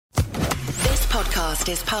podcast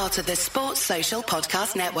is part of the Sports Social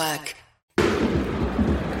Podcast Network.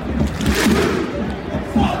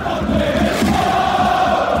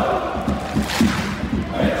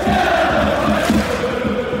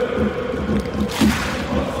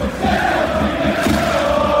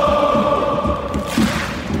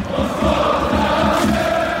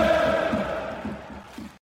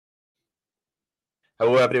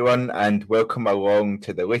 Hello everyone and welcome along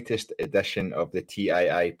to the latest edition of the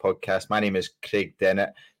TII podcast. My name is Craig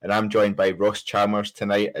Dennett and I'm joined by Ross Chalmers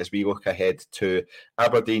tonight as we look ahead to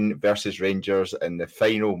Aberdeen versus Rangers in the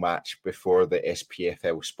final match before the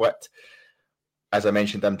SPFL split. As I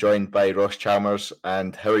mentioned, I'm joined by Ross Chalmers,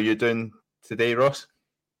 and how are you doing today, Ross?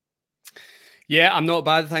 Yeah, I'm not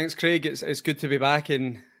bad, thanks Craig. It's good to be back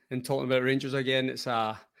and talking about Rangers again.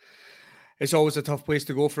 It's always a tough place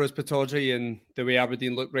to go for us, Pittodrie, and the way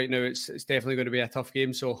Aberdeen look right now, it's definitely going to be a tough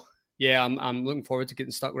game. So, yeah, I'm looking forward to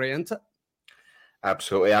getting stuck right into it.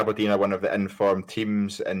 Absolutely. Aberdeen are one of the informed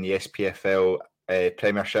teams in the SPFL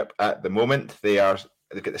Premiership at the moment. They've got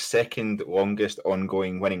the second longest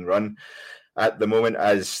ongoing winning run at the moment,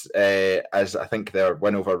 as I think their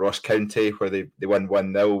win over Ross County, where they won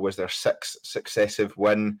 1-0, was their sixth successive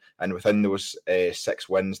win, and within those 6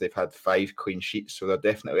 wins, they've had 5 clean sheets. So they're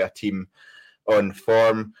definitely a team on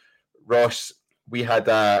form. Ross, we had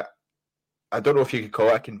I don't know if you could call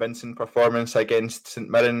it a convincing performance against St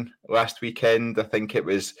Mirren last weekend. I think it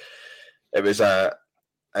was a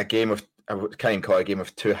game of, I can't even call it a game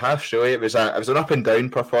of two halves, really. It was an up and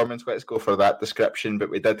down performance. Let's go for that description.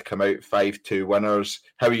 But we did come out 5-2 winners.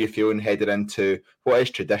 How are you feeling headed into what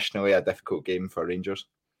is traditionally a difficult game for Rangers?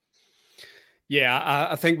 Yeah,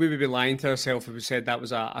 I think we would be lying to ourselves if we said that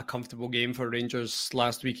was a comfortable game for Rangers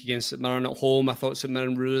last week against St Mirren at home. I thought St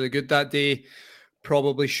Mirren were really good that day.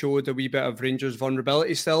 Probably showed a wee bit of Rangers'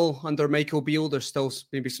 vulnerability still under Michael Beale. There's still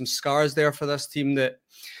maybe some scars there for this team that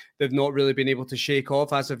they've not really been able to shake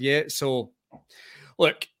off as of yet. So,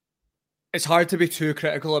 look, it's hard to be too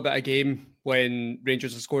critical about a game when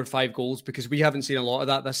Rangers have scored 5 goals because we haven't seen a lot of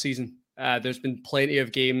that this season. There's been plenty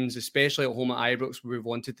of games, especially at home at Ibrox, where we've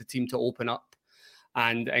wanted the team to open up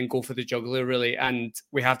and go for the jugular, really. And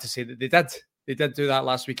we have to say that they did. They did do that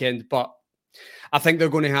last weekend. But I think they're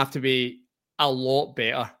going to have to be a lot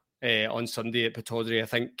better on Sunday at Pittodrie. I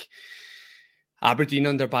think Aberdeen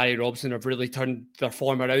under Barry Robson have really turned their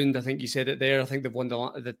form around. I think you said it there. I think they've won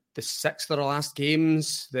the 6 of their last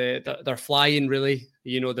games. They're flying, really.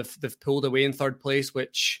 You know, they've pulled away in third place,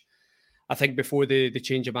 which I think before the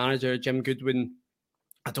change of manager, Jim Goodwin,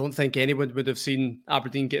 I don't think anyone would have seen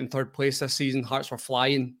Aberdeen get in third place this season. Hearts were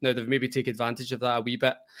flying. Now, they've maybe taken advantage of that a wee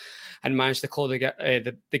bit and managed to claw the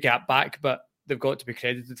gap back, but they've got to be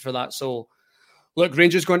credited for that. So, look,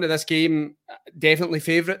 Rangers going to this game, definitely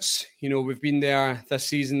favourites. You know, we've been there this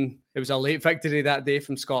season. It was a late victory that day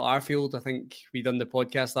from Scott Arfield. I think we done the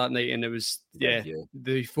podcast that night, and it was, the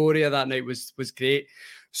euphoria that night was great.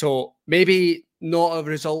 So maybe not a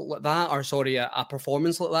result like that, or sorry, a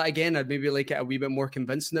performance like that again. I'd maybe like it a wee bit more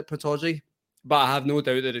convincing at Pittodrie. But I have no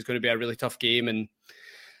doubt that it's going to be a really tough game, and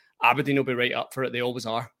Aberdeen will be right up for it. They always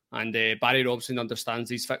are. And Barry Robson understands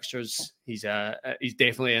these fixtures. He's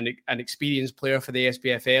definitely an experienced player for the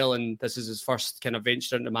SPFL, and this is his first kind of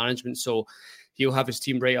venture into management. So he'll have his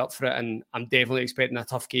team right up for it, and I'm definitely expecting a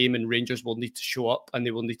tough game, and Rangers will need to show up, and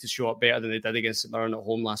they will need to show up better than they did against St Mirren at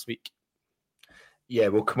home last week. Yeah,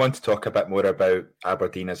 we'll come on to talk a bit more about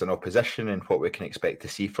Aberdeen as an opposition and what we can expect to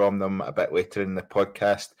see from them a bit later in the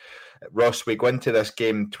podcast. Ross, we go into this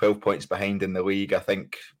game 12 points behind in the league. I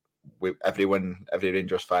think every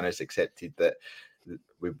Rangers fan has accepted that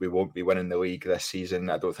we won't be winning the league this season.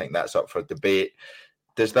 I don't think that's up for debate.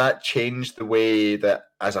 Does that change the way that,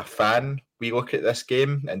 as a fan, we look at this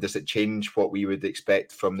game? And does it change what we would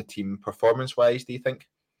expect from the team performance-wise, do you think?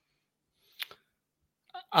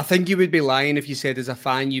 I think you would be lying if you said as a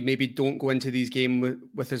fan you maybe don't go into these games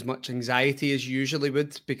with as much anxiety as you usually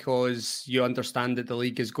would, because you understand that the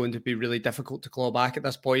league is going to be really difficult to claw back at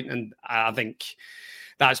this point. And I think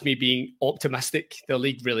that's me being optimistic. The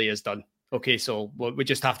league really is done. Okay, so we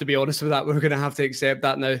just have to be honest with that. We're going to have to accept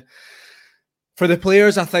that now. For the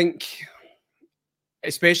players, I think,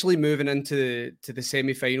 especially moving into the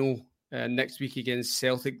semi-final next week against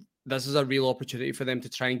Celtic, this is a real opportunity for them to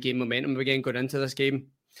try and gain momentum again going into this game.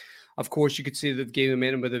 Of course, you could say they've gained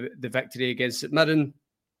momentum with the victory against St Mirren,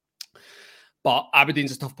 but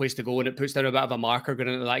Aberdeen's a tough place to go, and it puts down a bit of a marker going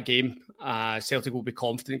into that game. Celtic will be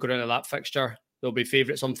confident going into that fixture. They'll be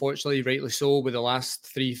favourites, unfortunately, rightly so, with the last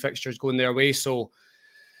 3 fixtures going their way. So,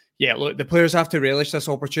 yeah, look, the players have to relish this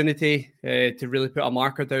opportunity to really put a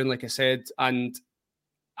marker down, like I said. And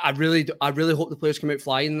I really hope the players come out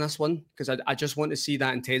flying in this one, because I just want to see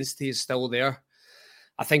that intensity is still there.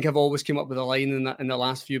 I think I've always come up with a line in the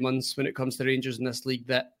last few months when it comes to Rangers in this league,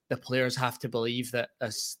 that the players have to believe that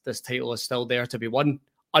this title is still there to be won.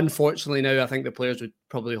 Unfortunately, now I think the players would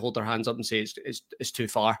probably hold their hands up and say it's too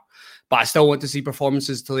far. But I still want to see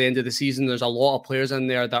performances till the end of the season. There's a lot of players in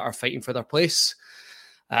there that are fighting for their place.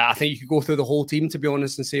 I think you could go through the whole team, to be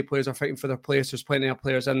honest, and say players are fighting for their place. There's plenty of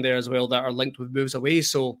players in there as well that are linked with moves away.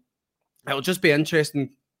 So it'll just be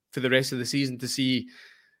interesting for the rest of the season to see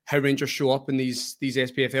how Rangers show up in these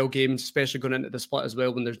SPFL games, especially going into the split as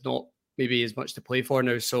well, when there's not maybe as much to play for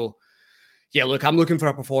now. So yeah, look, I'm looking for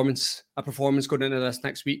a performance going into this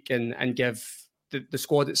next week, and give the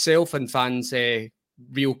squad itself and fans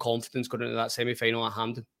real confidence going into that semi-final at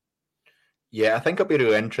Hampden. Yeah, I think it'll be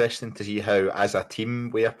really interesting to see how, as a team,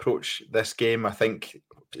 we approach this game. I think,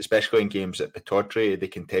 especially in games at Pittodrie, they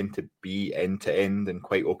can tend to be end-to-end and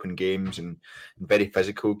quite open games and very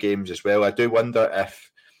physical games as well. I do wonder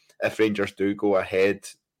if Rangers do go ahead,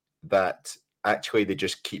 that actually they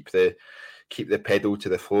just keep the pedal to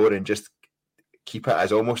the floor and just keep it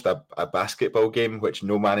as almost a basketball game, which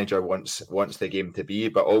no manager wants the game to be,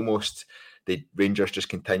 but almost the Rangers just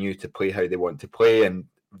continue to play how they want to play, and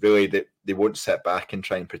really they won't sit back and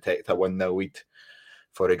try and protect a 1-0 lead.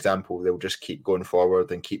 For example, they'll just keep going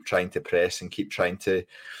forward and keep trying to press and keep trying to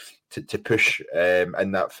push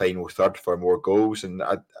in that final third for more goals. And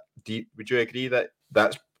would you agree that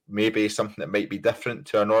that's maybe something that might be different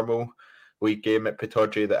to a normal league game at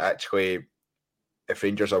Pittodrie, that actually if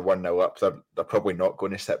Rangers are 1-0 up, they're probably not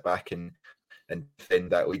going to sit back and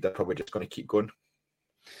defend that lead. They're probably just going to keep going?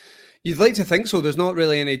 You'd like to think so. There's not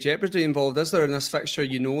really any jeopardy involved, is there, in this fixture?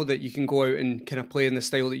 You know that you can go out and kind of play in the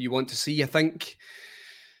style that you want to see. I think,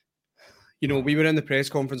 we were in the press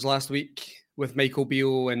conference last week with Michael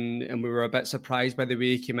Beale, and we were a bit surprised by the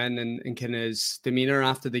way he came in and kind of his demeanour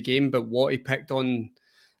after the game. But what he picked on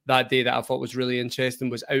that day that I thought was really interesting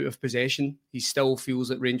was out of possession. He still feels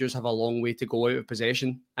that Rangers have a long way to go out of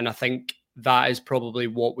possession. And I think that is probably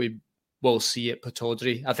what we will see at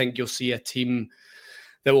Pittodrie. I think you'll see a team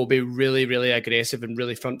that will be really, really aggressive and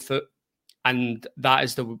really front foot. And that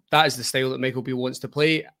is the style that Michael Beale wants to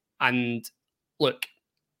play. And look,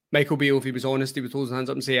 Michael Beale, if he was honest, he would hold his hands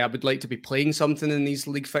up and say, I would like to be playing something in these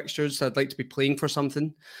league fixtures. I'd like to be playing for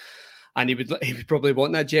something. And he would probably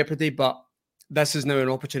want that jeopardy, but this is now an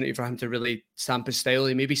opportunity for him to really stamp his style.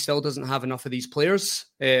 He maybe still doesn't have enough of these players.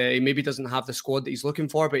 He maybe doesn't have the squad that he's looking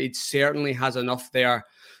for, but he certainly has enough there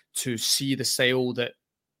to see the style that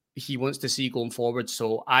he wants to see going forward.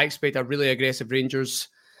 So I expect a really aggressive Rangers,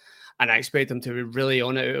 and I expect them to be really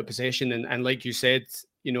on it out of possession. And like you said,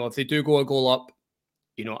 if they do go a goal up,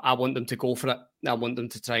 I want them to go for it. I want them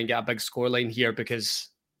to try and get a big scoreline here, because,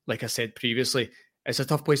 like I said previously, it's a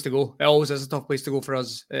tough place to go. It always is a tough place to go for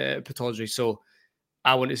us at Pittodrie. So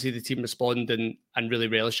I want to see the team respond and really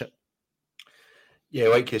relish it. Yeah,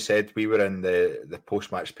 like you said, we were in the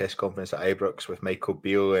post-match press conference at Ibrox with Michael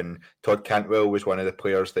Beale, and Todd Cantwell was one of the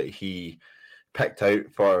players that he picked out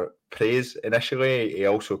for praise initially. He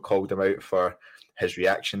also called him out for his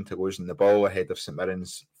reaction to losing the ball ahead of St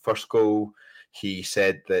Mirren's first goal. He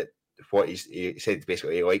said that he said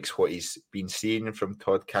basically he likes what he's been seeing from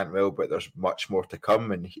Todd Cantwell, but there's much more to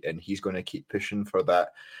come, and he's going to keep pushing for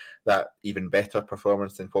that even better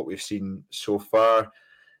performance than what we've seen so far.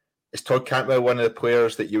 Is Todd Cantwell one of the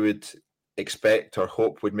players that you would expect or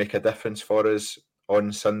hope would make a difference for us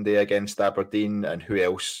on Sunday against Aberdeen? And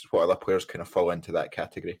what other players kind of fall into that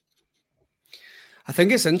category? I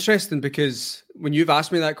think it's interesting, because when you've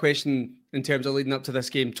asked me that question in terms of leading up to this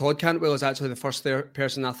game, Todd Cantwell is actually the first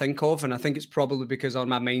person I think of. And I think it's probably because on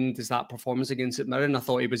my mind is that performance against St Mirren. I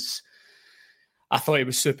thought he was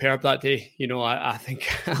superb that day. I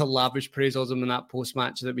think I lavish praise on him in that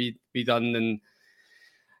post-match that we done. And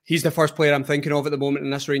he's the first player I'm thinking of at the moment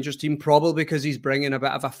in this Rangers team, probably because he's bringing a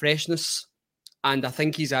bit of a freshness. And I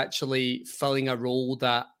think he's actually filling a role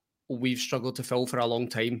that we've struggled to fill for a long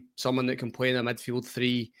time. Someone that can play in a midfield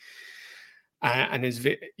three, and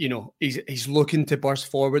he's looking to burst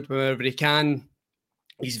forward whenever he can.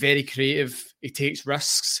 He's very creative. He takes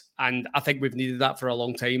risks, and I think we've needed that for a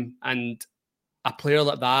long time. And a player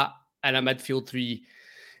like that in a midfield three,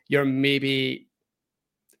 you're maybe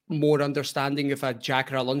more understanding if a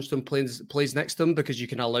Jack or a Lundstrom plays next to him, because you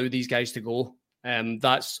can allow these guys to go.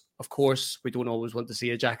 That's, of course, we don't always want to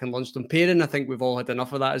see a Jack and Lundstrom pairing. I think we've all had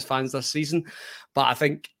enough of that as fans this season. But I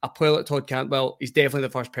think a player like Todd Cantwell, he's definitely the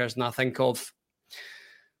first person I think of.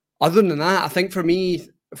 Other than that, I think for me,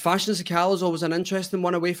 Fashion Sakala is always an interesting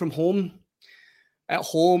one away from home. At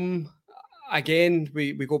home, again,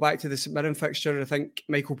 we go back to the St Mirren fixture. I think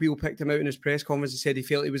Michael Beale picked him out in his press conference and said he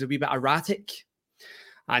felt he was a wee bit erratic.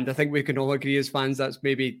 And I think we can all agree as fans that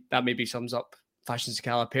maybe sums up Fashion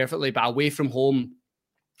Sakala perfectly. But away from home,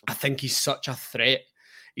 I think he's such a threat.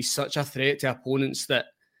 He's such a threat to opponents that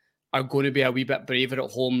are going to be a wee bit braver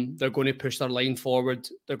at home. They're going to push their line forward.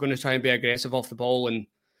 They're going to try and be aggressive off the ball. And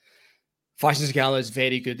Fashion Sakala is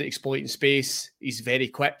very good at exploiting space. He's very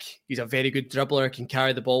quick. He's a very good dribbler, can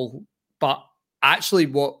carry the ball. But actually,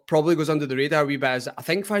 what probably goes under the radar a wee bit is I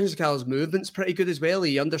think Fashion Sakala's movement's pretty good as well.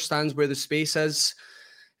 He understands where the space is.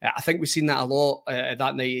 I think we've seen that a lot that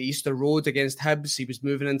night at Easter Road against Hibs. He was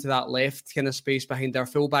moving into that left kind of space behind our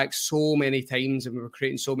fullback so many times, and we were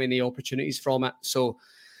creating so many opportunities from it. So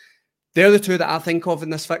they're the two that I think of in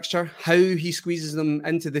this fixture. How he squeezes them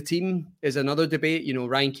into the team is another debate. You know,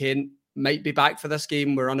 Ryan Kent might be back for this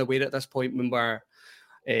game. We're unaware at this point when we're,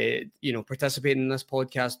 participating in this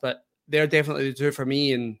podcast, but they're definitely the two for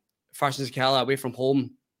me. And Fashion Sakala away from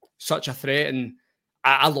home, such a threat. And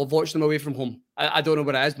I love watching them away from home. I don't know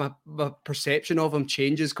what it is. My perception of him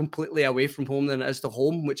changes completely away from home than it is to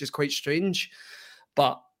home, which is quite strange.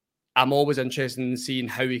 But I'm always interested in seeing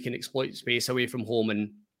how he can exploit space away from home.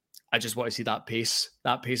 And I just want to see that pace.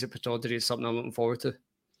 That pace at Pittodrie is something I'm looking forward to.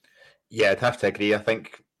 Yeah, I'd have to agree. I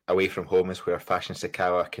think away from home is where Fashion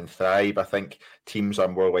Sakala can thrive. I think teams are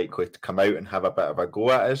more likely to come out and have a bit of a go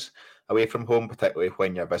at us away from home, particularly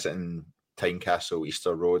when you're visiting Tynecastle,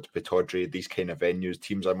 Easter Road, Pittodrie, these kind of venues.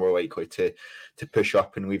 Teams are more likely to push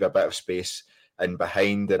up and leave a bit of space in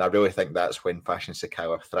behind, and I really think that's when Fashion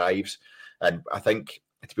Sakala thrives. And I think,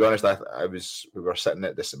 to be honest, we were sitting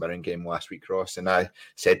at the St Mirren game last week, Ross, and I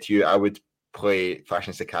said to you I would play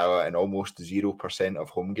Fashion Sakala in almost 0% of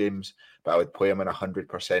home games, but I would play him in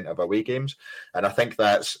 100% of away games. And I think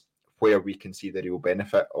that's where we can see the real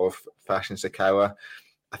benefit of Fashion Sakala.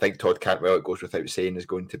 I think Todd Cantwell, it goes without saying, is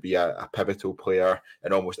going to be a pivotal player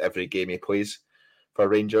in almost every game he plays for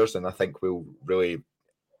Rangers. And I think we'll really,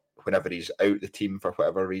 whenever he's out the team for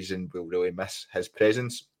whatever reason, we'll really miss his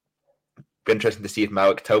presence. Be interesting to see if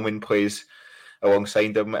Malik Tillman plays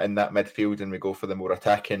alongside him in that midfield and we go for the more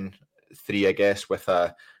attacking three, I guess, with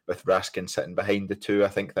Raskin sitting behind the two. I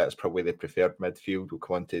think that's probably the preferred midfield. We'll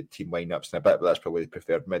come on to team lineups in a bit, but that's probably the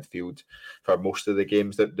preferred midfield for most of the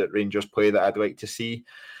games that Rangers play that I'd like to see.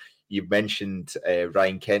 You mentioned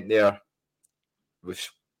Ryan Kent there.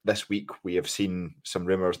 This week we have seen some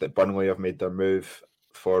rumours that Burnley have made their move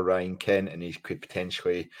for Ryan Kent and he could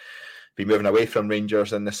potentially be moving away from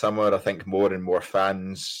Rangers in the summer. I think more and more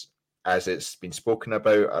fans, as it's been spoken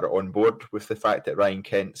about, are on board with the fact that Ryan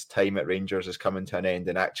Kent's time at Rangers is coming to an end,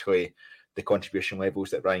 and actually the contribution levels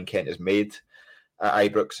that Ryan Kent has made at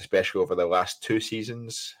Ibrox, especially over the last 2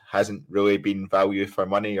 seasons, hasn't really been value for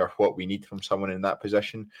money or what we need from someone in that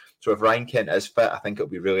position. So if Ryan Kent is fit, I think it'll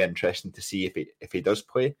be really interesting to see if he does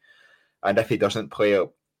play. And if he doesn't play,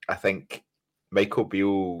 I think Michael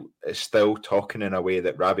Beale is still talking in a way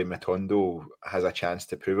that Ravi Matondo has a chance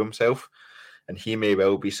to prove himself. And he may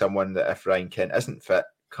well be someone that, if Ryan Kent isn't fit,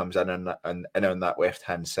 comes in on that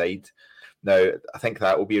left-hand side. Now, I think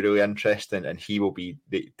that will be really interesting, and he will be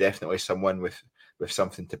definitely someone with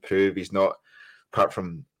something to prove. He's not, apart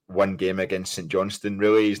from one game against St Johnstone,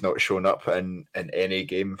 really, he's not shown up in any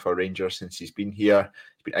game for Rangers since he's been here.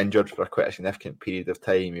 He's been injured for quite a significant period of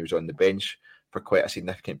time. He was on the bench for quite a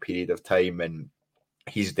significant period of time, and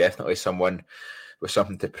he's definitely someone with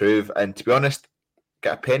something to prove. And to be honest,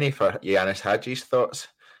 get a penny for Yanis Hadji's thoughts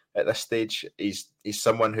at this stage. He's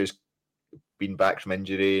someone who's been back from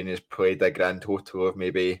injury and has played a grand total of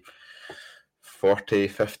maybe 40,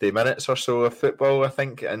 50 minutes or so of football, I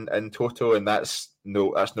think, in total, and that's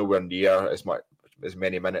nowhere near as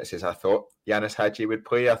many minutes as I thought Yanis Hadji would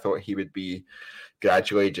play. I thought he would be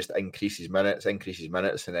gradually just increase his minutes,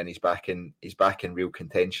 and then he's back in real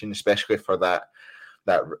contention, especially for that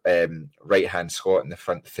right-hand slot in the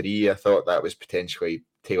front three. I thought that was potentially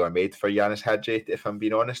tailor-made for Yanis Hadji, if I'm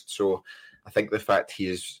being honest. So I think the fact he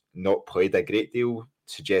has not played a great deal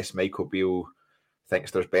suggests Michael Beale thinks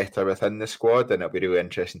there's better within the squad, and it'll be really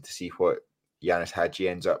interesting to see what Yanis Hadji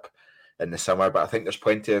ends up in the summer. But I think there's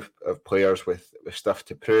plenty of players with stuff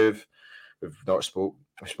to prove.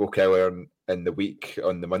 We spoke earlier in the week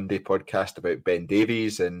on the Monday podcast about Ben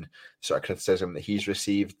Davies and sort of criticism that he's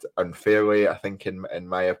received unfairly, I think, in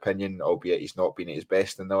my opinion, albeit he's not been at his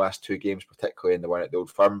best in the last 2 games, particularly in the one at the Old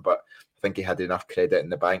Firm. But I think he had enough credit in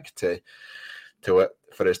the bank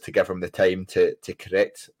for us to give him the time to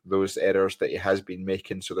correct those errors that he has been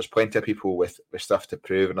making. So there's plenty of people with stuff to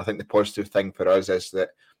prove. And I think the positive thing for us is that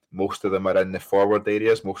most of them are in the forward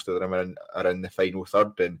areas. Most of them are in the final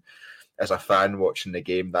third. And as a fan watching the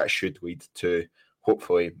game, that should lead to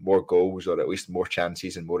hopefully more goals, or at least more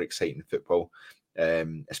chances and more exciting football,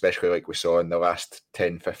 especially like we saw in the last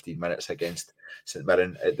 10-15 minutes against St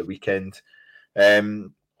Mirren at the weekend.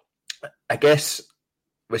 I guess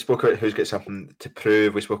we spoke about who's got something to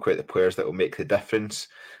prove. We spoke about the players that will make the difference.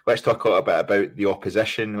 Let's talk a little bit about the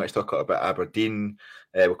opposition. Let's talk a little bit about Aberdeen.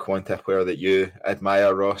 We'll come on to a player that you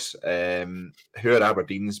admire, Ross. Who are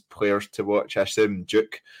Aberdeen's players to watch? I assume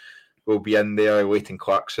Duke will be in there. Leighton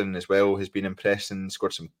Clarkson as well has been impressing,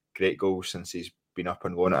 scored some great goals since he's been up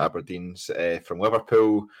and loan at Aberdeen's from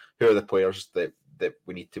Liverpool. Who are the players that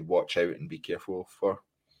we need to watch out and be careful for?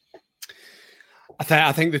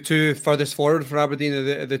 I think the two furthest forward for Aberdeen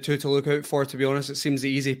are the two to look out for, to be honest. It seems the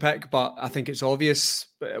easy pick, but I think it's obvious.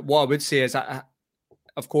 But what I would say is,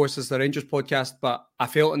 of course, it's the Rangers podcast, but I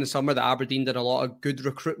felt in the summer that Aberdeen did a lot of good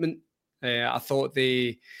recruitment. I thought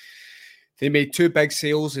they made two big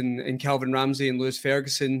sales in Calvin Ramsey and Lewis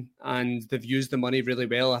Ferguson, and they've used the money really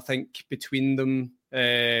well. I think between them,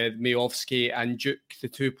 Majowski and Duke, the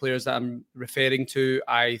two players that I'm referring to,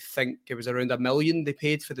 I think it was around $1 million they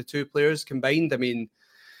paid for the two players combined. I mean,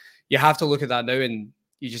 you have to look at that now and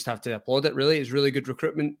you just have to applaud it, really. It's really good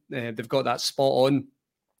recruitment. They've got that spot on.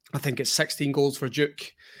 I think it's 16 goals for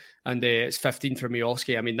Duke and it's 15 for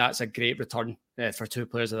Majowski. I mean, that's a great return for two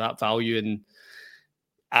players of that value. And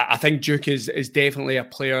I think Duke is definitely a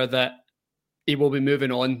player that he will be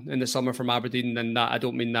moving on in the summer from Aberdeen, and that I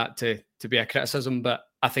don't mean that to be a criticism, but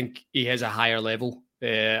I think he has a higher level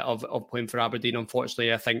of playing for Aberdeen.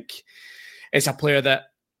 Unfortunately, I think it's a player that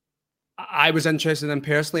I was interested in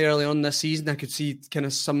personally early on this season. I could see kind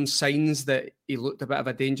of some signs that he looked a bit of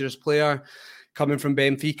a dangerous player coming from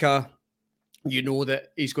Benfica. You know that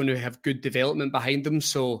he's going to have good development behind him,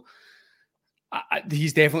 so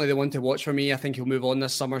he's definitely the one to watch for me. I think he'll move on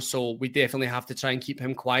this summer, so we definitely have to try and keep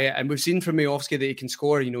him quiet. And we've seen from Majowski that he can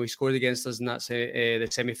score. You know, he scored against us in that the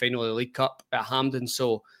semi-final of the League Cup at Hampden,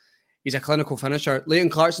 so he's a clinical finisher. Leighton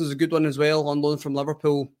Clarkson's a good one as well, on loan from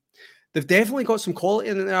Liverpool. They've definitely got some quality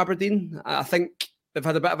in Aberdeen. I think they've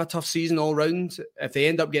had a bit of a tough season all round. If they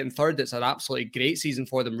end up getting third, it's an absolutely great season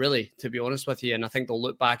for them, really, to be honest with you. And I think they'll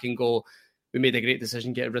look back and go, we made a great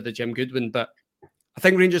decision getting rid of Jim Goodwin. But I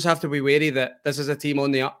think Rangers have to be wary that this is a team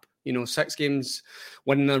on the up. You know, 6 games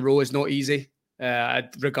winning in a row is not easy.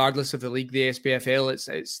 Regardless of the league, the SPFL,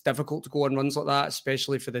 it's difficult to go on runs like that,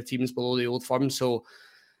 especially for the teams below the old firm. So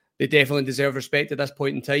they definitely deserve respect at this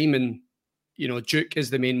point in time. And, you know, Duke is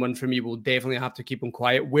the main one for me. We'll definitely have to keep him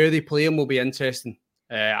quiet. Where they play him will be interesting.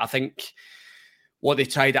 I think what they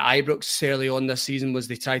tried at Ibrox early on this season was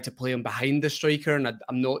they tried to play him behind the striker, and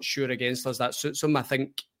I'm not sure against us that suits him. I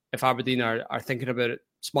think if Aberdeen are thinking about it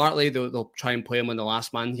smartly, they'll try and play him on the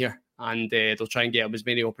last man here, and they'll try and get him as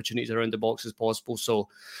many opportunities around the box as possible. So,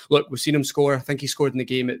 look, we've seen him score. I think he scored in the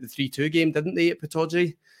game at the 3-2 game, didn't they, at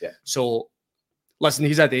Pataudry? Yeah. So, listen,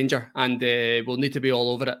 he's a danger, and we'll need to be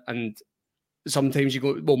all over it. And sometimes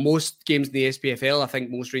most games in the SPFL, I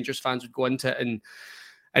think most Rangers fans would go into it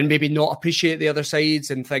and maybe not appreciate the other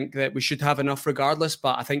sides and think that we should have enough regardless.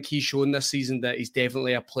 But I think he's shown this season that he's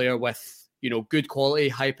definitely a player with, you know, good quality,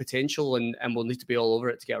 high potential, and we'll need to be all over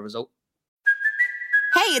it to get a result.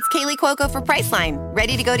 Hey, it's Kaylee Cuoco for Priceline.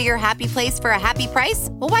 Ready to go to your happy place for a happy price?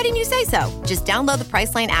 Well, why didn't you say so? Just download the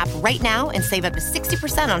Priceline app right now and save up to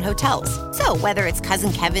 60% on hotels. So whether it's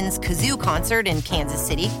Cousin Kevin's Kazoo Concert in Kansas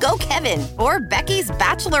City, go Kevin, or Becky's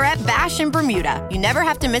Bachelorette Bash in Bermuda, you never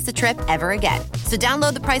have to miss a trip ever again. So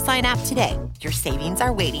download the Priceline app today. Your savings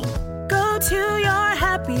are waiting. Go to your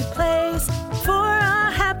happy place for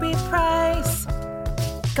a happy price.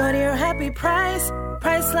 Go to your happy price,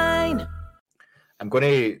 Priceline. I'm going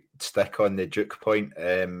to stick on the Duke point.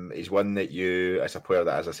 He's one that you, as a player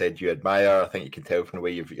that, as I said, you admire. I think you can tell from the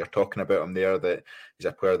way you're talking about him there that he's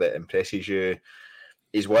a player that impresses you.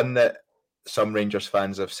 He's one that some Rangers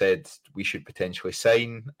fans have said we should potentially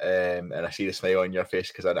sign. And I see the smile on your face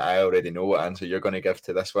because I already know what answer you're going to give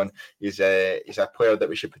to this one. He's a player that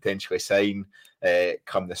we should potentially sign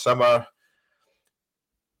come the summer.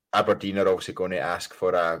 Aberdeen are also going to ask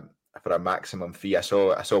for a maximum fee. I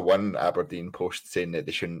saw one Aberdeen post saying that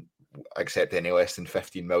they shouldn't accept any less than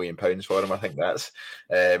 £15 million for him. I think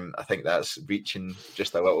that's reaching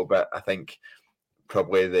just a little bit. I think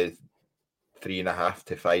probably the £3.5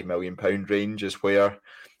 to £5 million range is where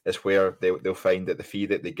they'll find that the fee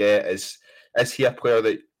that they get is he a player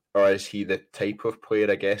that, or is he the type of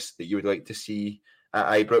player, I guess, that you would like to see at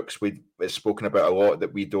Ibrox? We've spoken about a lot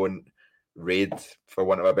that we don't raid, for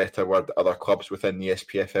want of a better word, other clubs within the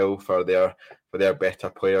SPFL for their better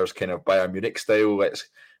players, kind of Bayern Munich style.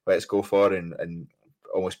 Let's go for and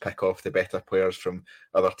almost pick off the better players from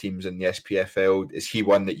other teams in the SPFL. Is he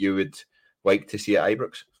one that you would like to see at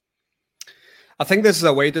Ibrox? I think this is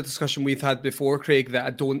a wider discussion we've had before, Craig, that I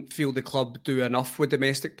don't feel the club do enough with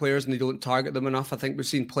domestic players and they don't target them enough. I think we've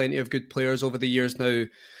seen plenty of good players over the years now,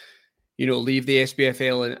 leave the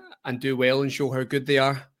SPFL and do well and show how good they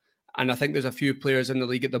are. And I think there's a few players in the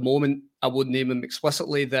league at the moment, I wouldn't name them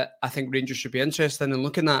explicitly, that I think Rangers should be interested in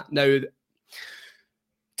looking at. Now,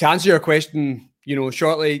 to answer your question,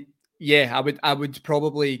 shortly, yeah, I would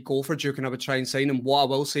probably go for Duke and I would try and sign him. What I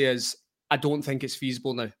will say is I don't think it's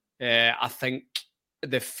feasible now. I think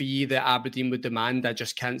the fee that Aberdeen would demand, I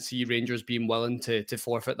just can't see Rangers being willing to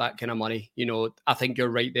forfeit that kind of money. I think you're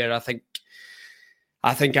right there. I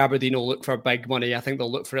think Aberdeen will look for big money. I think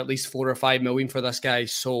they'll look for at least 4 or 5 million for this guy.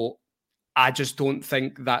 So I just don't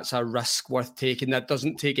think that's a risk worth taking. That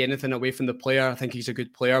doesn't take anything away from the player. I think he's a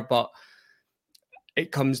good player, but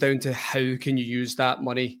it comes down to how can you use that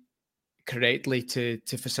money correctly to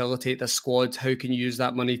facilitate the squad? How can you use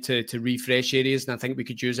that money to refresh areas? And I think we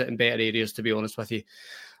could use it in better areas, to be honest with you.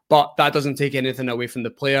 But that doesn't take anything away from the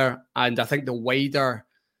player. And I think the wider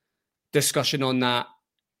discussion on that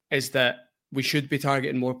is that we should be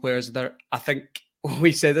targeting more players there. I think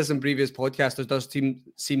we said this in previous podcasts, there does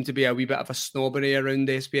seem to be a wee bit of a snobbery around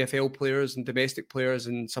the SPFL players and domestic players,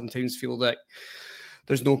 and sometimes feel like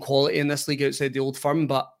there's no quality in this league outside the old firm.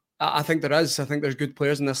 But I think there is. I think there's good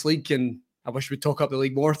players in this league, and I wish we'd talk up the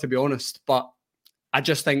league more, to be honest. But I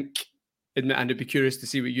just think, and I'd be curious to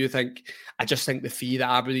see what you think, I just think the fee that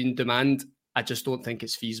Aberdeen demand, I just don't think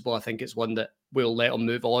it's feasible. I think it's one that will let him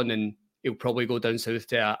move on and he'll probably go down south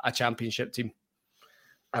to a championship team.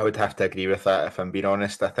 I would have to agree with that, if I'm being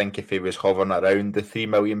honest. I think if he was hovering around the £3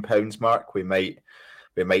 million mark, we might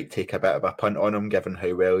take a bit of a punt on him, given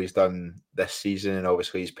how well he's done this season, and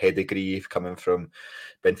obviously his pedigree coming from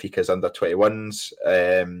Benfica's under-21s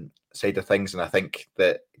side of things. And I think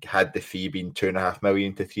that had the fee been $2.5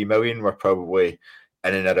 million to $3 million, we're probably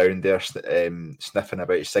in and around there sniffing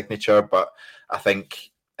about his signature. But I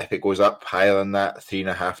think if it goes up higher than that,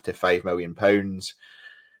 £3.5 to £5 million,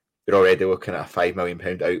 we're already looking at a £5 million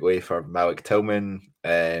outlay for Malik Tillman.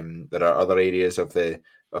 There are other areas of the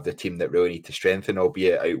team that really need to strengthen,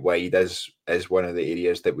 albeit out wide is one of the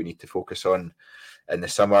areas that we need to focus on in the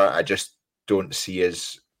summer. I just don't see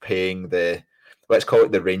us paying let's call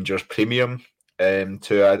it the Rangers premium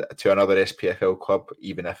to another SPFL club,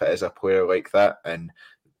 even if it is a player like that. And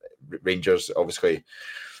Rangers obviously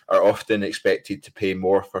are often expected to pay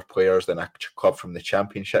more for players than a club from the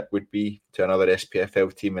Championship would be to another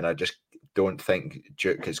SPFL team. And I just don't think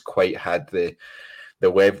Duke has quite had the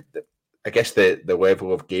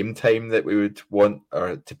level of game time that we would want,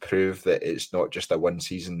 or to prove that it's not just a one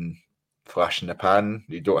season flash in the pan.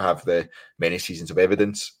 You don't have the many seasons of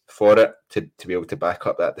evidence for it to be able to back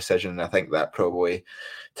up that decision. And I think that probably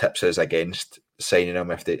tips us against signing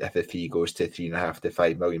him if the fee goes to £3.5 to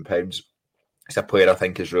 £5 million. He's a player I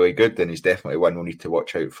think is really good, and he's definitely one we'll need to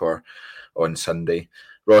watch out for on Sunday.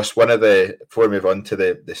 Ross, before we move on to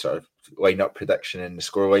the sort of lineup prediction and the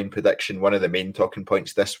scoreline prediction, one of the main talking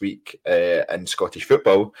points this week in Scottish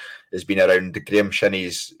football has been around Graham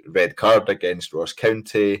Shinney's red card against Ross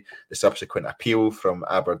County, the subsequent appeal from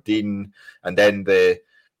Aberdeen, and then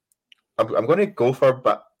I'm going to go for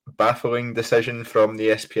baffling decision from the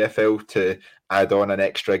SPFL to add on an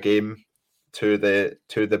extra game to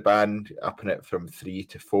the ban, upping it from 3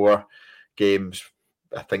 to 4 games.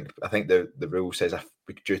 I think the rule says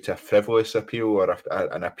due to a frivolous appeal or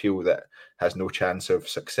an appeal that has no chance of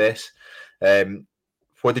success.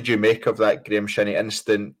 What did you make of that Graham Shinney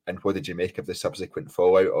incident, and what did you make of the subsequent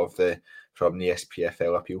fallout from the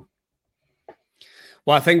SPFL appeal?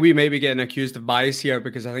 Well, I think we may be getting accused of bias here,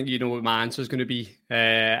 because I think you know what my answer is going to be,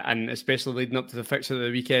 and especially leading up to the fixture of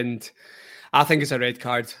the weekend. I think it's a red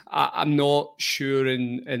card. I'm not sure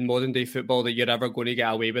in modern day football that you're ever going to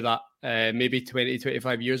get away with that. Maybe 20,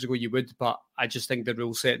 25 years ago you would, but I just think the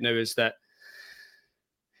rule set now is that,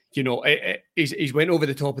 he's went over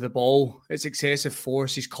the top of the ball. It's excessive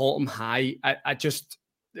force. He's caught him high.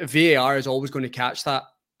 VAR is always going to catch that.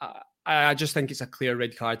 I just think it's a clear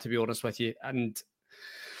red card, to be honest with you. And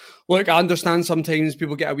look, I understand sometimes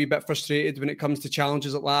people get a wee bit frustrated when it comes to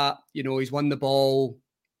challenges like that. He's won the ball.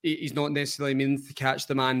 He's not necessarily meant to catch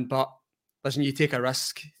the man, but listen, you take a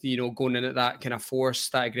risk, going in at that kind of force,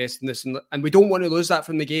 that aggressiveness, and we don't want to lose that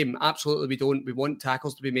from the game. Absolutely, we don't. We want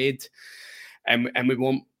tackles to be made, and we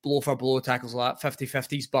want blow for blow tackles like that,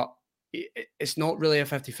 50-50s, but it's not really a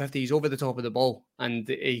 50-50. He's over the top of the ball, and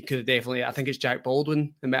he could have definitely, I think it's Jack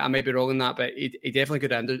Baldwin, I might be wrong on that, but he definitely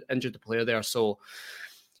could have injured the player there. So,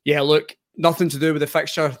 yeah, look, nothing to do with the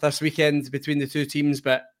fixture this weekend between the two teams,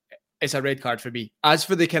 but it's a red card for me. As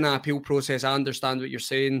for the kind of appeal process, I understand what you're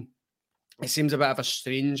saying. It seems a bit of a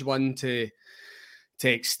strange one to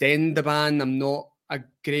extend the ban. I'm not a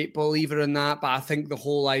great believer in that, but I think the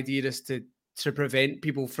whole idea is to prevent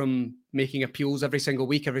people from making appeals every single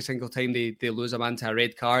week, every single time they lose a man to a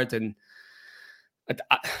red card. And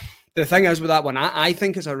the thing is with that one, I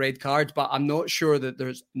think it's a red card, but I'm not sure that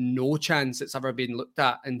there's no chance it's ever been looked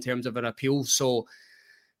at in terms of an appeal. So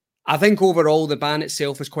I think overall the ban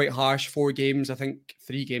itself is quite harsh. 4 games. I think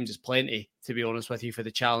 3 games is plenty, to be honest with you, for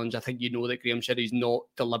the challenge. I think you know that Graham Sherry's not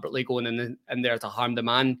deliberately going in there to harm the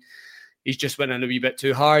man. He's just went in a wee bit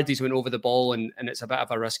too hard. He's went over the ball and it's a bit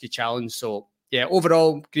of a risky challenge. So yeah,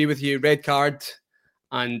 overall, agree with you. Red card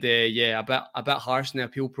and a bit harsh in the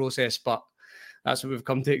appeal process, but that's what we've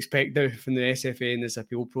come to expect now from the SFA in this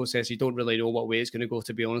appeal process. You don't really know what way it's going to go,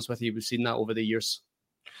 to be honest with you. We've seen that over the years.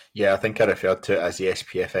 Yeah, I think I referred to it as the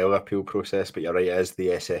SPFL appeal process, but you're right, it is the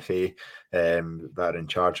SFA that are in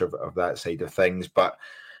charge of that side of things. But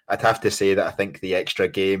I'd have to say that I think the extra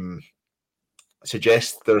game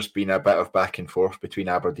suggests there's been a bit of back and forth between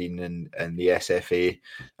Aberdeen and the SFA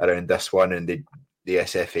around this one, and the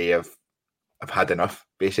SFA have had enough,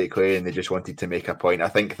 basically, and they just wanted to make a point. I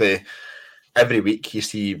think every week you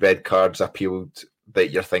see red cards appealed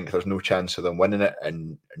that you think there's no chance of them winning it,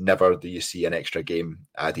 and never do you see an extra game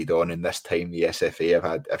added on. And this time the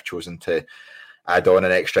SFA have chosen to add on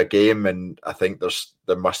an extra game, and I think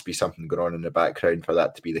there must be something going on in the background for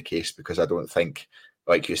that to be the case, because I don't think,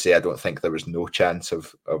 like you say, I don't think there was no chance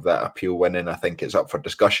of that appeal winning. I think it's up for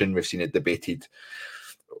discussion. We've seen it debated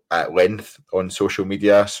at length on social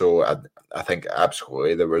media, so I think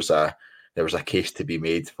absolutely there was a case to be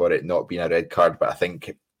made for it not being a red card. But I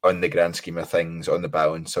think on the grand scheme of things, on the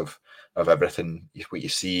balance of everything, what you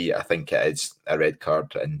see, I think it is a red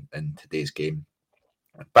card in today's game.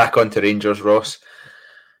 Back onto Rangers, Ross.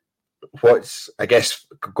 I guess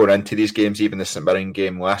going into these games, even the St Mirren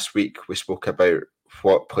game last week, we spoke about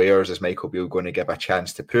what players is Michael Beale going to give a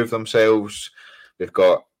chance to prove themselves. We've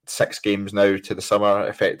got 6 games now to the summer,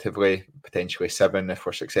 effectively, potentially 7 if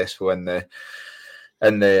we're successful in the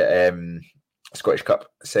Scottish Cup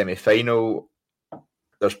semi-final.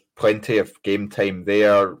 There's plenty of game time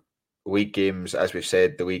there. League games, as we've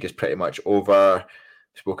said, the league is pretty much over.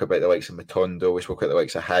 We spoke about the likes of Matondo. We spoke about the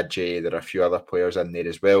likes of Hadji. There are a few other players in there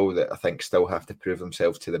as well that I think still have to prove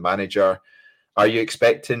themselves to the manager. Are you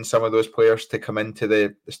expecting some of those players to come into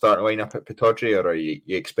the starting lineup at Pittodrie, or are you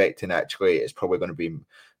expecting actually it's probably going to be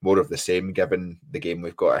more of the same given the game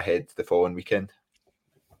we've got ahead the following weekend?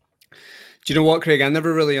 Do you know what, Craig? I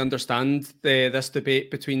never really understand this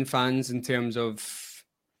debate between fans in terms of,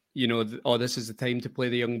 you know, this is the time to play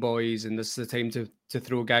the young boys and this is the time to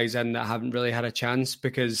throw guys in that haven't really had a chance,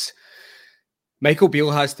 because Michael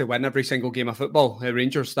Beale has to win every single game of football at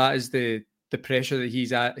Rangers. That is the pressure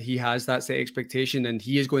that he has. That's the expectation, and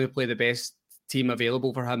he is going to play the best team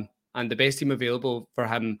available for him. And the best team available for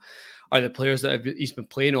him are the players that he's been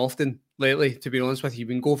playing often lately, to be honest with you. You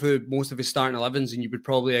can go through most of his starting 11s and you would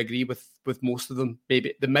probably agree with most of them.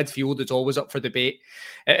 Maybe the midfield is always up for debate.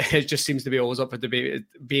 It just seems to be always up for debate,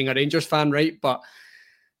 being a Rangers fan, right? But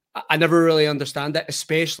I never really understand it,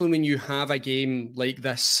 especially when you have a game like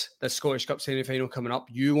this Scottish Cup semi-final coming up.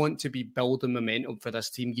 You want to be building momentum for this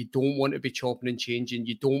team. You don't want to be chopping and changing.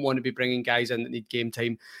 You don't want to be bringing guys in that need game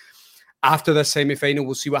time. After this semi-final,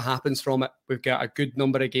 we'll see what happens from it. We've got a good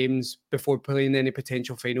number of games before playing any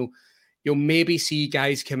potential final. You'll maybe see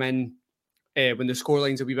guys come in when the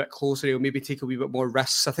scoreline's a wee bit closer. He'll maybe take a wee bit more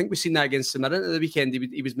risks. I think we've seen that against St Mirren at the weekend.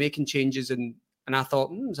 He was making changes, and I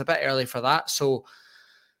thought, it's a bit early for that. So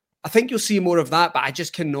I think you'll see more of that, but I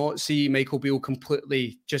just cannot see Michael Beale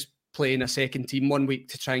completely just playing a second team one week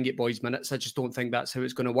to try and get boys minutes. I just don't think that's how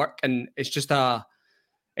it's going to work. And it's just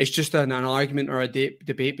an argument or a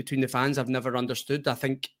debate between the fans I've never understood. I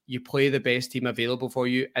think you play the best team available for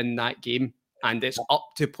you in that game, and it's up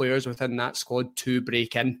to players within that squad to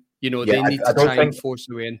break in. You know, they need to try and force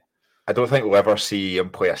their way in. I don't think we'll ever see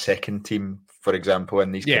him play a second team, for example,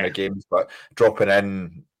 in these kind of games, but dropping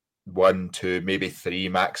in 1, 2, maybe 3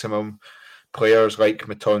 maximum players like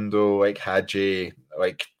Matondo, like Hadji,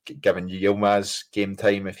 like giving Yilmaz game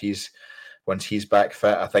time once he's back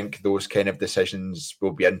fit. I think those kind of decisions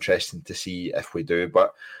will be interesting to see if we do.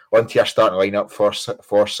 But onto your starting lineup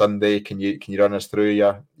for Sunday, can you run us through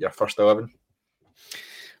your first 11?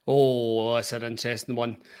 Oh, that's an interesting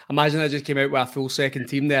one. Imagine I just came out with a full second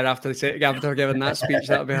team there after giving that speech.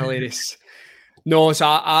 That would be hilarious. No, so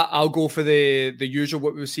I'll go for the usual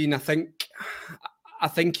what we've seen. I think I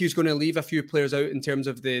think he's going to leave a few players out in terms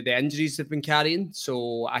of the injuries they've been carrying.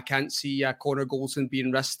 So I can't see Connor Goldson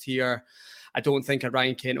being risked here. I don't think a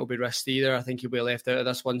Ryan Kent will be risked either. I think he'll be left out of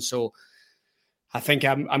this one. So I think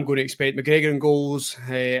I'm going to expect McGregor in goals,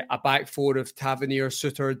 a back four of Tavernier,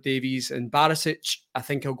 Suter, Davies and Barisic. I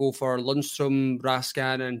think I'll go for Lundstrom,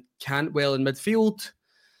 Raskan and Cantwell in midfield.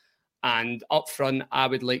 And up front, I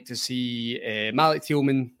would like to see Malik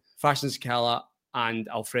Thielman, Fashion Scala and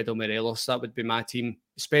Alfredo Morelos. That would be my team,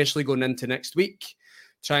 especially going into next week.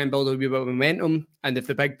 Try and build a wee bit of momentum. And if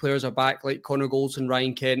the big players are back, like Connor Goldson,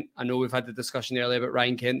 Ryan Kent, I know we've had the discussion earlier about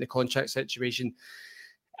Ryan Kent, the contract situation.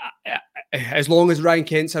 As long as Ryan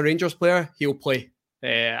Kent's a Rangers player, he'll play.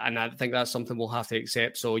 And I think that's something we'll have to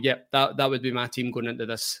accept. So, yeah, that would be my team going into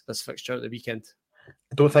this fixture at the weekend.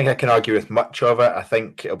 I don't think I can argue with much of it. I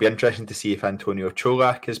think it'll be interesting to see if Antonio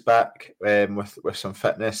Cholak is back with some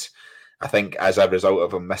fitness. I think as a result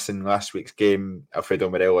of him missing last week's game, Alfredo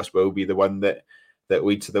Morelos will be the one that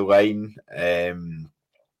leads the line.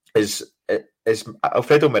 Is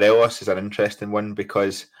Alfredo Morelos is an interesting one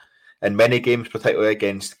because in many games, particularly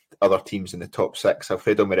against other teams in the top six,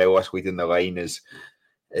 Alfredo Morelos leading the line is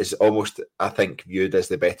almost, I think, viewed as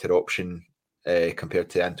the better option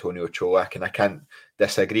compared to Antonio Cholak, and I can't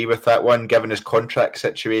disagree with that one. Given his contract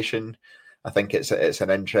situation, I think it's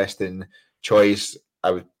an interesting choice.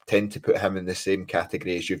 I would tend to put him in the same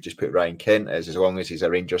category as you've just put Ryan Kent, as long as he's a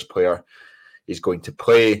Rangers player, he's going to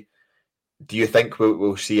play. Do you think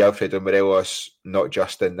we'll see Alfredo Morelos not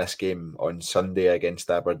just in this game on Sunday against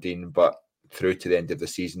Aberdeen, but through to the end of the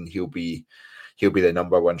season, he'll be the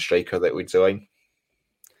number one striker that leads the line?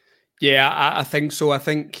 Yeah, I think so. I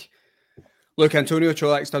think, look, Antonio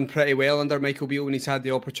Cholak's done pretty well under Michael Beale when he's had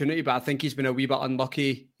the opportunity, but I think he's been a wee bit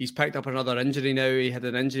unlucky. He's picked up another injury now. He had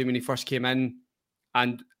an injury when he first came in,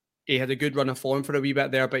 and he had a good run of form for a wee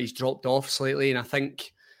bit there, but he's dropped off slightly. And I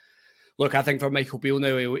think for Michael Beale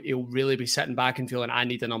now, he'll really be sitting back and feeling, I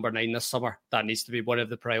need a number 9 this summer. That needs to be one of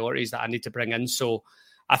the priorities that I need to bring in. So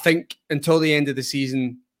I think until the end of the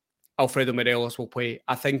season, Alfredo Morelos will play.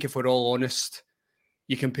 I think if we're all honest,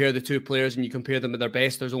 you compare the two players and you compare them at their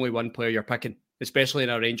best, there's only one player you're picking, especially in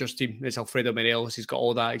our Rangers team. It's Alfredo Morelos. He's got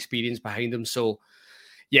all that experience behind him. So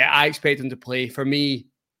yeah, I expect him to play. For me,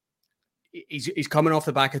 he's coming off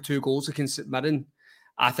the back of 2 goals against St Mirren.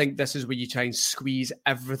 I think this is where you try and squeeze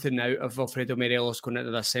everything out of Alfredo Morelos going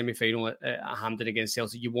into the semi-final at Hampden against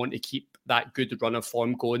Celtic. You want to keep that good run of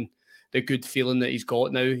form going, the good feeling that he's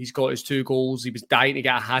got now. He's got his 2 goals. He was dying to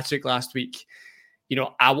get a hat-trick last week. You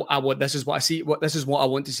know, I want, this is what I see. This is what I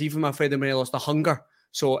want to see from Alfredo Morelos, the hunger.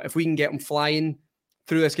 So if we can get him flying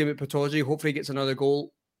through this game at Pittodrie, hopefully he gets another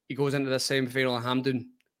goal. He goes into this semi-final at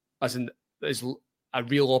Hampden as a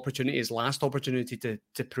real opportunity, his last opportunity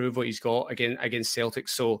to prove what he's got against Celtic.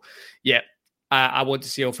 So, yeah, I want to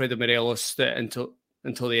see Alfredo Morelos until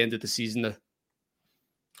the end of the season now.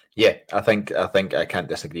 Yeah, I think I can't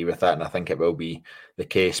disagree with that, and I think it will be the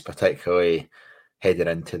case, particularly heading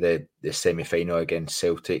into the semi-final against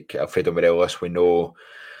Celtic. Alfredo Morelos, we know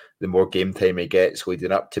the more game time he gets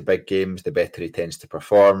leading up to big games, the better he tends to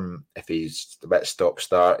perform. If he's a bit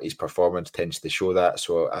stop-start, his performance tends to show that.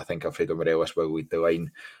 So I think Alfredo Morelos will lead the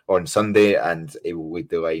line on Sunday, and he will lead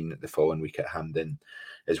the line the following week at Hampden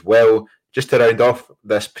as well. Just to round off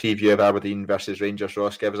this preview of Aberdeen versus Rangers,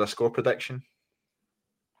 Ross, give us a score prediction.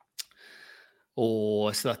 Oh,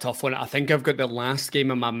 it's a tough one. I think I've got the last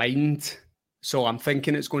game in my mind, so I'm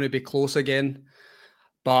thinking it's going to be close again.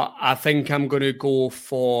 But I think I'm going to go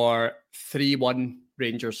for 3-1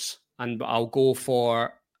 Rangers. And I'll go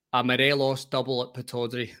for a Morelos double at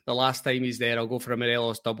Pittodrie. The last time he's there, I'll go for a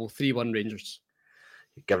Morelos double, 3-1 Rangers.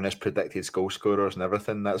 Giving us predicted goal scorers and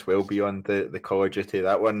everything, that's well beyond the Call of Duty,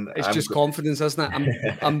 that one. It's just confidence, isn't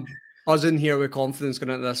it? I'm buzzing here with confidence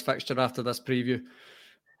going into this fixture after this preview.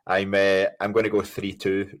 I'm going to go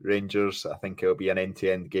 3-2 Rangers. I think it'll be an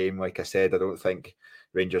end-to-end game. Like I said, I don't think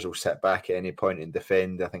Rangers will sit back at any point and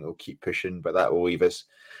defend. I think they'll keep pushing, but that will leave us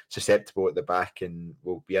susceptible at the back, and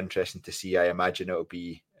will be interesting to see. I imagine it'll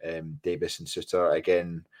be Davis and Suter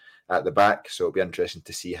again at the back, so it'll be interesting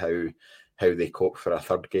to see how they cope for a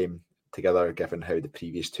third game together, given how the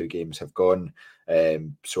previous 2 games have gone.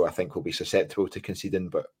 So I think we'll be susceptible to conceding,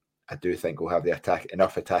 but I do think we'll have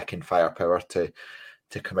enough attacking firepower to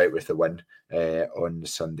come out with the win on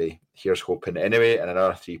Sunday. Here's hoping anyway, and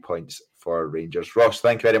another 3 points for Rangers. Ross,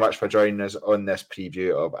 thank you very much for joining us on this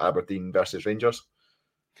preview of Aberdeen versus Rangers.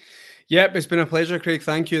 Yep, it's been a pleasure, Craig.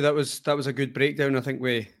 Thank you. That was a good breakdown. I think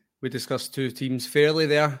we discussed 2 teams fairly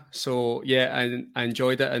there. So yeah, I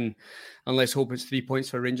enjoyed it, and let's hope it's 3 points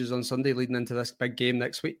for Rangers on Sunday leading into this big game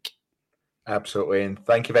next week. Absolutely. And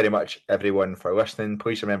thank you very much, everyone, for listening.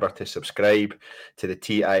 Please remember to subscribe to the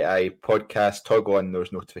TII podcast, toggle on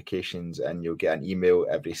those notifications, and you'll get an email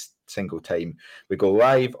every single time we go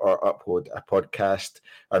live or upload a podcast.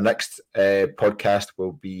 Our next podcast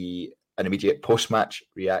will be an immediate post-match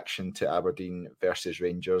reaction to Aberdeen versus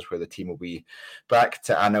Rangers, where the team will be back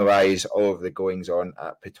to analyse all of the goings-on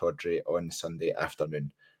at Pittodrie on Sunday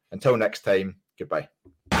afternoon. Until next time, goodbye.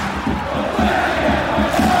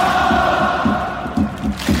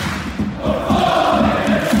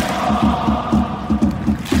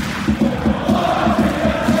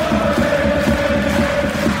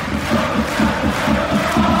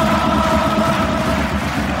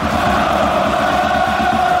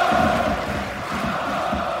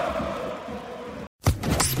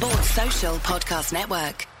 Sports Social Podcast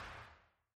Network.